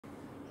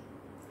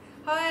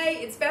Hi,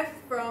 it's Beth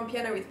from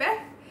Piano with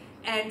Beth,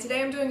 and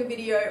today I'm doing a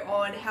video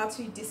on how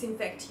to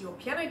disinfect your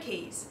piano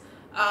keys.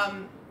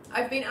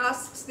 I've been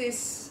asked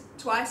this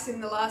twice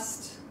in the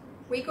last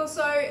week or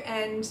so,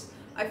 and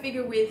I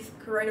figure with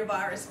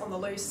coronavirus on the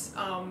loose,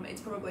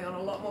 it's probably on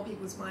a lot more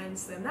people's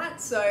minds than that,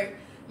 so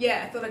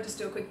yeah, I thought I'd just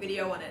do a quick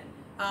video on it.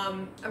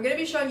 I'm going to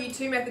be showing you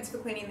two methods for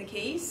cleaning the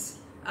keys.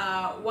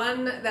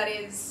 One that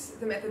is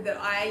the method that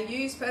I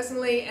use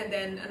personally, and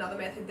then another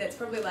method that's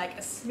probably like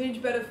a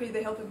smidge better for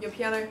the health of your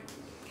piano.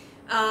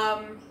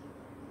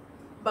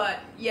 But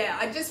yeah,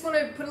 I just want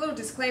to put a little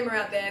disclaimer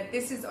out there.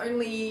 This is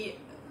only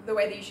the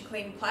way that you should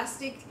clean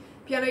plastic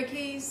piano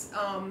keys.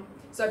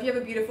 So if you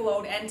have a beautiful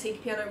old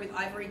antique piano with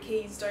ivory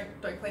keys,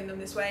 don't clean them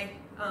this way.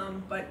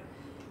 But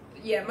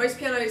yeah, most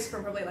pianos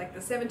from probably like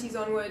the 70s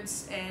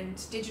onwards,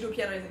 and digital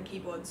pianos and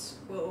keyboards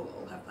will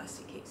all have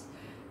plastic keys.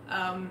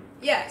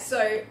 Yeah,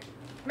 so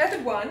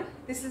method one,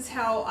 this is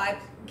how I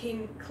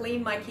can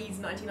clean my keys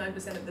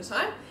 99% of the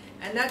time,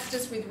 and that's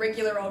just with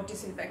regular old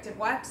disinfectant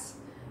wipes.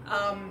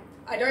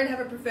 I don't have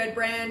a preferred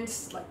brand,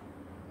 like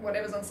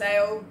whatever's on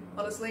sale,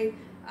 honestly.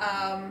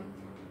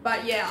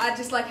 But yeah, I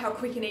just like how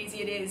quick and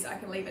easy it is. I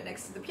can leave it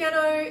next to the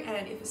piano,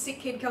 and if a sick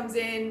kid comes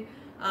in,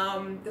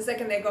 the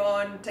second they're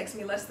gone, it takes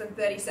me less than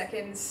 30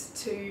 seconds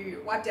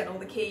to wipe down all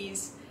the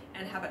keys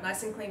and have it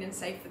nice and clean and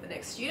safe for the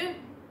next student.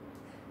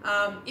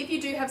 If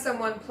you do have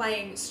someone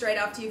playing straight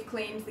after you've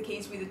cleaned the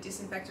keys with the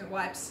disinfectant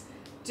wipes,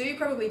 do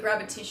probably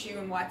grab a tissue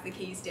and wipe the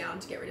keys down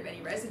to get rid of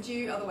any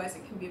residue, otherwise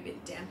it can be a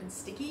bit damp and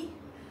sticky.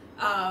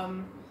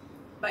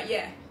 But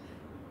yeah,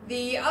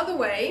 the other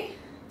way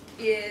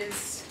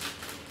is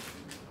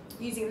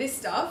using this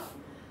stuff.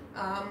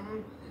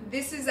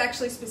 This is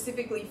actually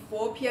specifically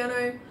for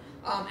piano,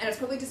 and it's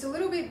probably just a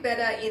little bit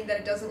better in that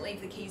it doesn't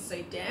leave the keys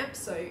so damp.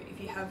 So if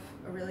you have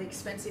a really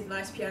expensive,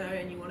 nice piano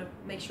and you want to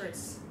make sure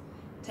it's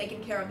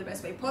taken care of the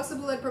best way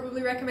possible, I'd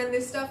probably recommend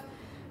this stuff.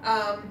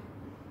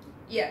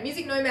 Yeah,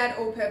 Music Nomad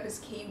All-Purpose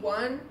Key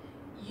 1.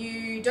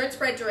 You don't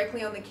spray it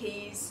directly on the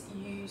keys,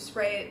 you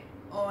spray it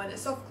on a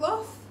soft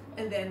cloth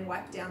and then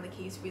wipe down the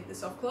keys with the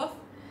soft cloth.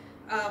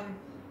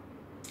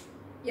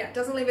 Yeah, it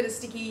doesn't leave it as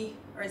sticky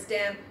or as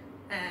damp,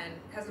 and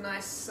has a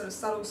nice sort of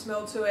subtle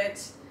smell to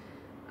it.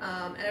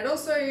 And it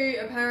also,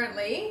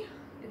 apparently,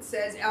 it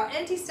says, our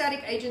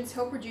anti-static agents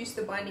help reduce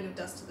the binding of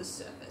dust to the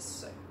surface.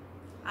 So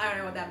I don't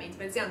know what that means,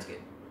 but it sounds good.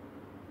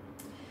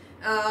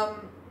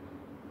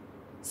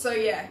 So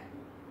yeah,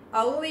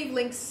 I'll leave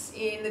links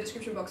in the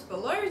description box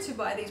below to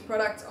buy these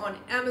products on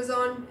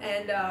Amazon,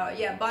 and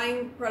yeah,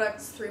 buying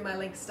products through my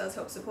links does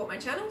help support my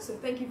channel, so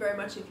thank you very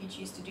much if you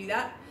choose to do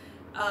that.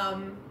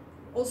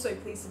 Also,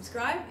 please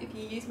subscribe if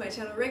you use my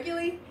channel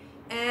regularly,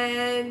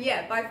 and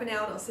yeah, bye for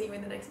now, and I'll see you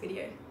in the next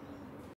video.